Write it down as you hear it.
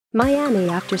Miami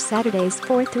after Saturday's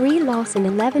 4-3 loss in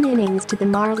 11 innings to the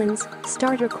Marlins,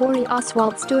 starter Corey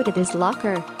Oswalt stood at his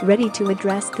locker, ready to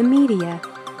address the media.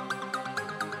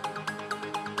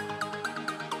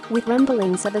 With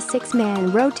rumblings of a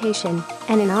six-man rotation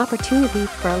and an opportunity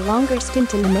for a longer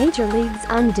stint in the major leagues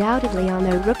undoubtedly on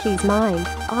the rookie's mind,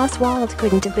 Oswalt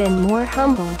couldn't have been more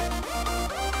humble.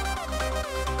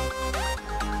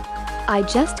 "I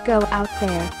just go out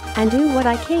there and do what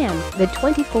I can," the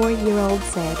 24-year-old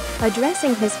said,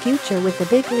 addressing his future with the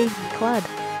big league club.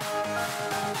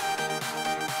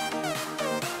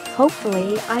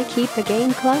 "Hopefully I keep the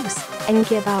game close and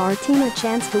give our team a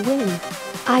chance to win.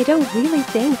 I don't really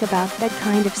think about that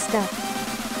kind of stuff.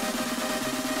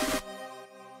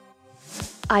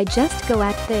 I just go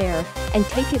out there and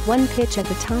take it one pitch at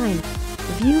a time."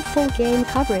 View full game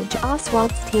coverage.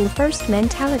 Oswalt's team-first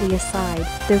mentality aside,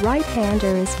 the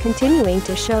right-hander is continuing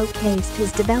to showcase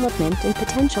his development and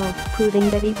potential, proving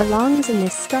that he belongs in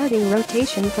this starting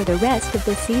rotation for the rest of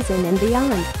the season and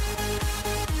beyond.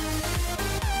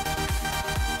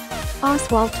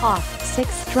 Oswalt off 6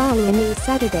 strong innings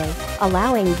Saturday,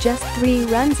 allowing just 3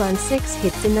 runs on 6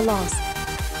 hits in the loss.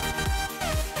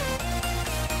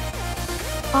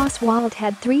 Oswalt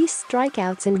had 3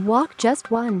 strikeouts and walked just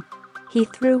 1. He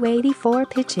threw 84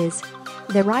 pitches.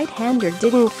 The right-hander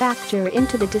didn't factor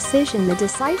into the decision the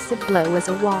decisive blow was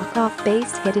a walk-off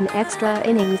base hit in extra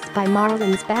innings by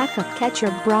Marlins backup catcher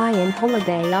Bryan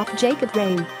Holaday off Jacob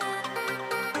Rhame.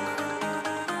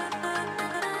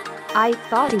 "I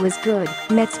thought he was good,"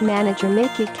 Mets manager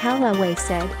Mickey Callaway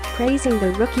said, praising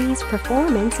the rookie's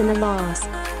performance in the loss.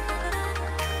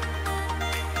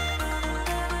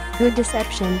 "Good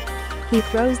deception. He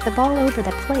throws the ball over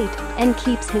the plate and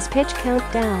keeps his pitch count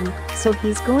down, so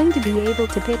he's going to be able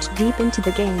to pitch deep into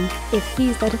the game if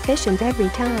he's that efficient every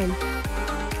time.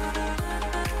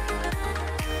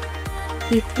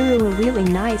 He threw a really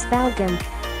nice ballgame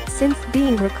since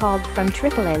being recalled from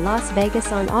AAA Las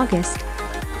Vegas on August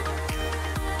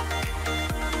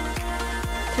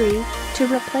 3 to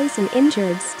replace an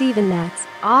injured Steven Matz.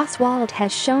 Oswalt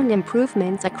has shown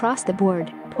improvements across the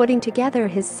board, putting together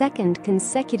his second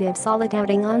consecutive solid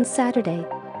outing on Saturday.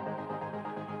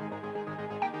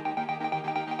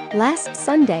 Last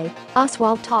Sunday,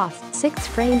 Oswalt tossed 6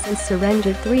 frames and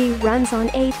surrendered 3 runs on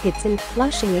 8 hits in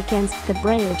Flushing against the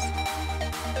Braves.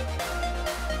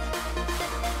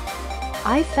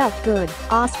 "I felt good,"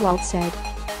 Oswalt said.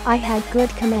 "I had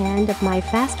good command of my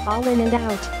fastball in and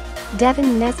out.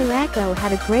 Devin Mesoraco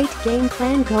had a great game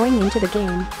plan going into the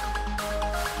game.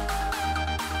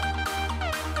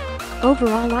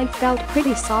 Overall I felt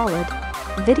pretty solid."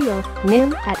 Video,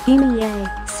 NYM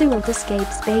MIA, Sewald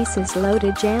escapes bases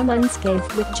loaded jam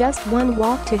unscathed with just 1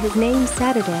 walk to his name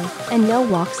Saturday and no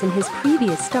walks in his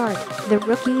previous start. The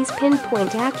rookie's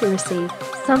pinpoint accuracy,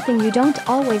 something you don't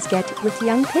always get with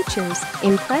young pitchers,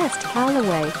 impressed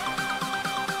Callaway.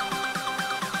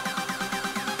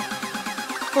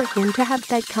 "For him to have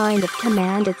that kind of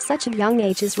command at such a young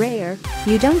age is rare.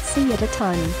 You don't see it a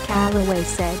ton," Callaway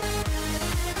said.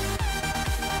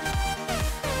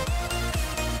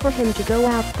 "For him to go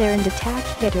out there and attack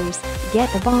hitters,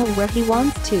 get the ball where he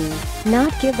wants to,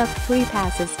 not give up free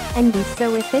passes, and be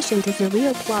so efficient is a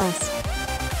real plus."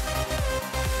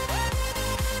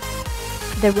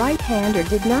 The right-hander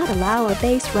did not allow a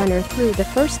base runner through the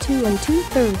first 2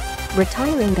 2/3,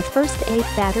 retiring the first 8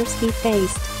 batters he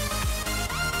faced.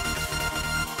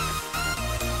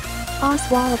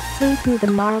 Oswalt flew through the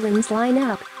Marlins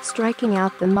lineup, striking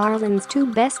out the Marlins' 2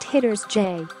 best hitters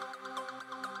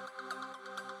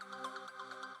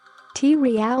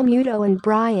Realmuto and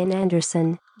Brian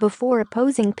Anderson, before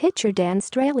opposing pitcher Dan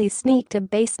Straily sneaked a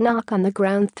base knock on the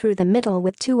ground through the middle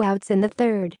with 2 outs in the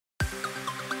 3rd.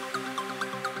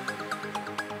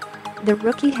 The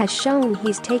rookie has shown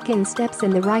he's taken steps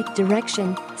in the right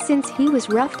direction since he was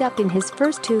roughed up in his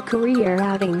first 2 career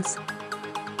outings.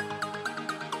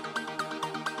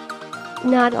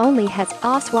 Not only has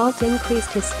Oswalt increased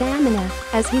his stamina,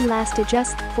 as he lasted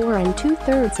just 4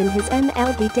 2/3 in his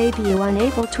MLB debut on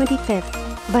April 25,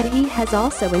 but he has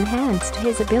also enhanced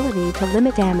his ability to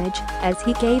limit damage, as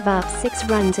he gave up 6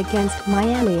 runs against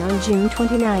Miami on June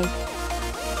 29.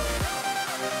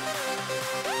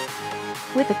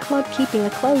 With the club keeping a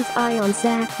close eye on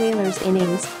Zach Wheeler's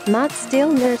innings, Matz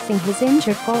still nursing his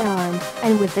injured forearm,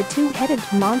 and with the 2-headed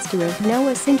monster of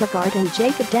Noah Syndergaard and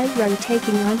Jacob Rhame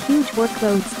taking on huge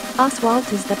workloads,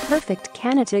 Oswalt is the perfect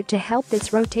candidate to help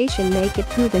this rotation make it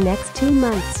through the next 2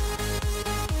 months.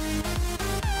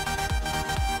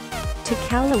 To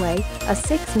Callaway, a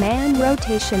 6-man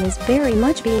rotation is very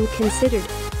much being considered.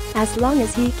 "As long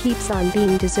as he keeps on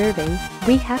being deserving,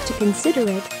 we have to consider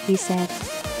it," he said.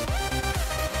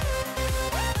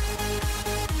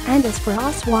 And as for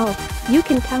Oswalt, you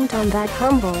can count on that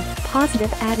humble,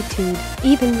 positive attitude,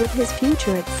 even with his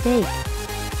future at stake.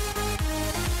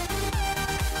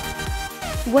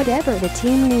 "Whatever the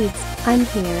team needs, I'm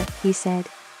here," he said.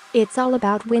 "It's all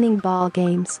about winning ball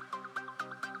games.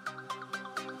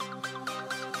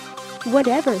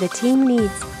 Whatever the team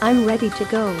needs, I'm ready to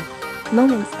go."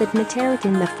 Moments that materialized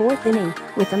in the fourth inning,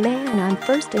 with a man on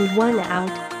first and one out,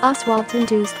 Oswalt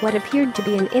induced what appeared to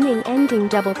be an inning-ending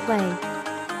double play.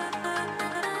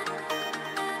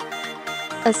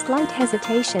 A slight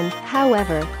hesitation,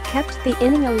 however, kept the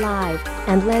inning alive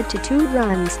and led to 2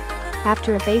 runs.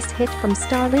 After a base hit from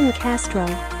Starlin Castro,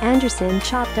 Anderson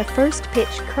chopped a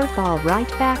first-pitch curveball right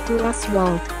back to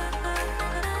Oswalt.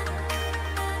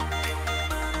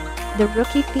 The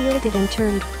rookie fielded and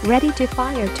turned, ready to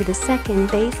fire to the second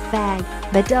base bag,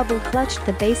 but double-clutched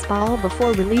the baseball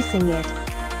before releasing it.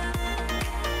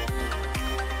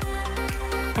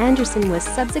 Anderson was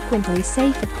subsequently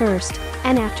safe at first,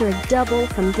 and after a double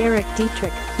from Derek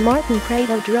Dietrich, Martin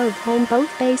Prado drove home both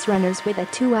base runners with a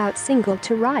 2-out single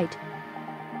to right.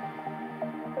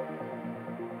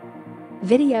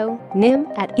 Video, NYM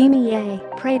MIA.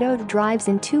 Prado drives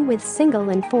in 2 with single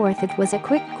and fourth. "It was a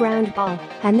quick ground ball,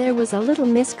 and there was a little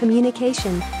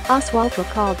miscommunication," Oswalt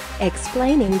recalled,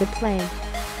 explaining the play.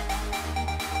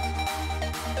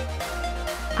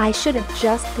 "I should have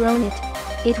just thrown it.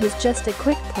 It was just a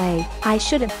quick play. I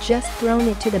should have just thrown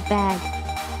it to the bag."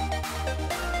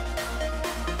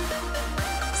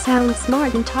 Sound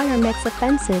smart. Entire Mets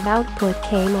offensive output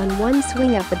came on one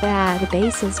swing of the bat, a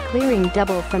bases clearing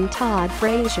double from Todd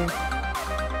Frazier.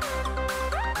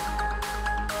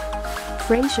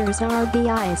 Frazier's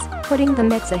RBIs, putting the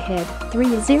Mets ahead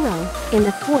 3-0 in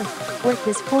the fourth, worth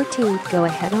his 14th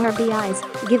go-ahead RBIs,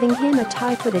 giving him a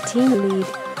tie for the team lead.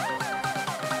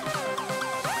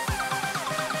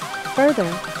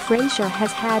 Further, Frazier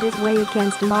has had his way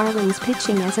against Marlins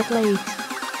pitching as of late.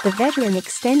 The veteran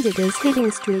extended his hitting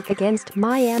streak against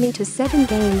Miami to 7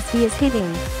 games. He is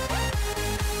hitting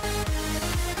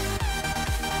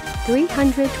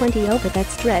 .320 over that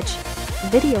stretch.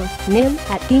 Video, NYM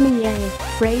MIA.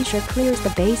 Frazier clears the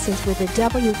bases with a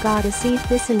W. Gotta see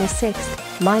this in the 6th.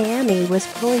 Miami was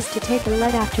poised to take a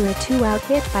lead after a 2-out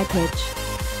hit by pitch.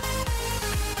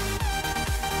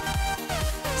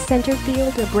 Center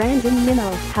fielder Brandon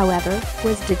Nimmo, however,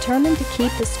 was determined to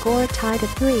keep the score tied at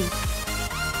 3.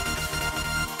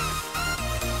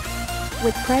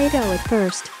 With Prado at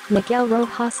first, Miguel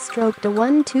Rojas stroked a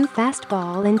 1-2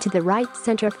 fastball into the right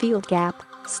center field gap,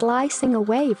 slicing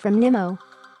away from Nimmo.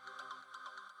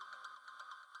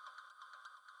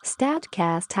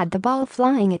 Statcast had the ball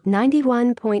flying at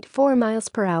 91.4 miles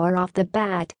per hour off the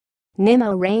bat.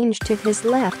 Nimmo ranged to his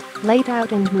left, laid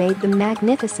out and made the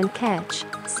magnificent catch,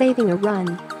 saving a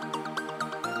run.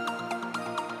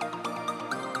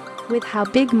 With how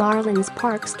big Marlins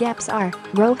Park's gaps are,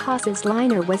 Rojas's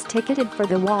liner was ticketed for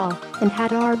the wall and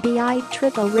had RBI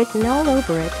triple written all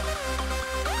over it.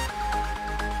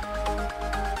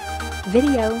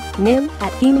 Video, NYM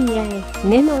MIA.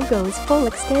 Nimmo goes full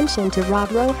extension to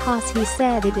Rob Rojas. He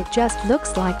said it just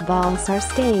looks like balls are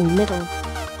staying middle.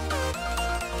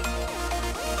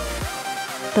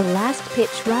 The last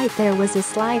pitch right there was a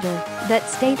slider that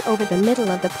stayed over the middle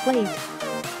of the plate.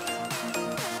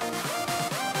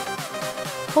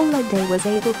 Holaday was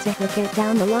able to hook it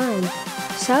down the line.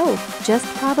 So, just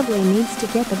probably needs to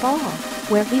get the ball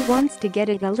where he wants to get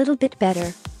it a little bit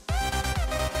better.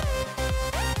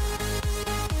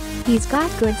 He's got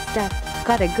good stuff,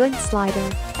 got a good slider,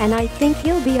 and I think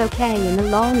he'll be okay in the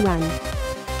long run.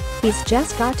 He's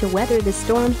just got to weather the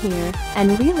storm here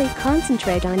and really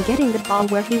concentrate on getting the ball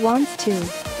where he wants to.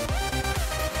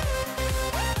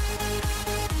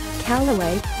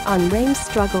 Callaway, on Rhame's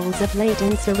struggles of late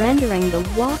in surrendering the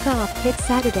walk-off hit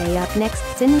Saturday. Up next,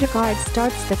 Syndergaard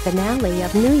starts the finale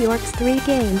of New York's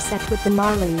 3-game set with the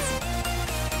Marlins.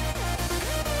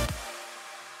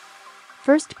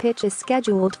 First pitch is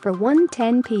scheduled for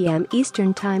 1:10 p.m.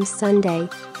 Eastern Time Sunday.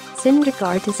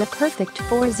 Syndergaard is a perfect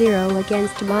 4-0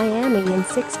 against Miami in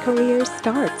 6 career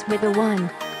starts with a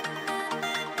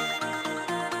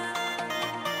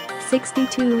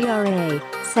 1.62 ERA,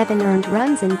 7 earned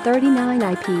runs and 39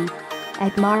 IP.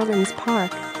 At Marlins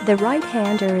Park, the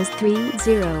right-hander is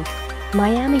 3-0.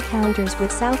 Miami counters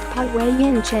with southpaw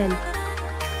Wei-Yin Chen.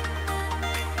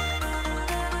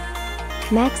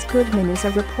 Max Goodman is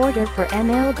a reporter for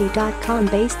MLB.com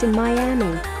based in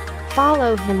Miami.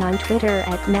 Follow him on Twitter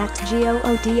at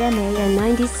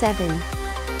MaxGoodman97.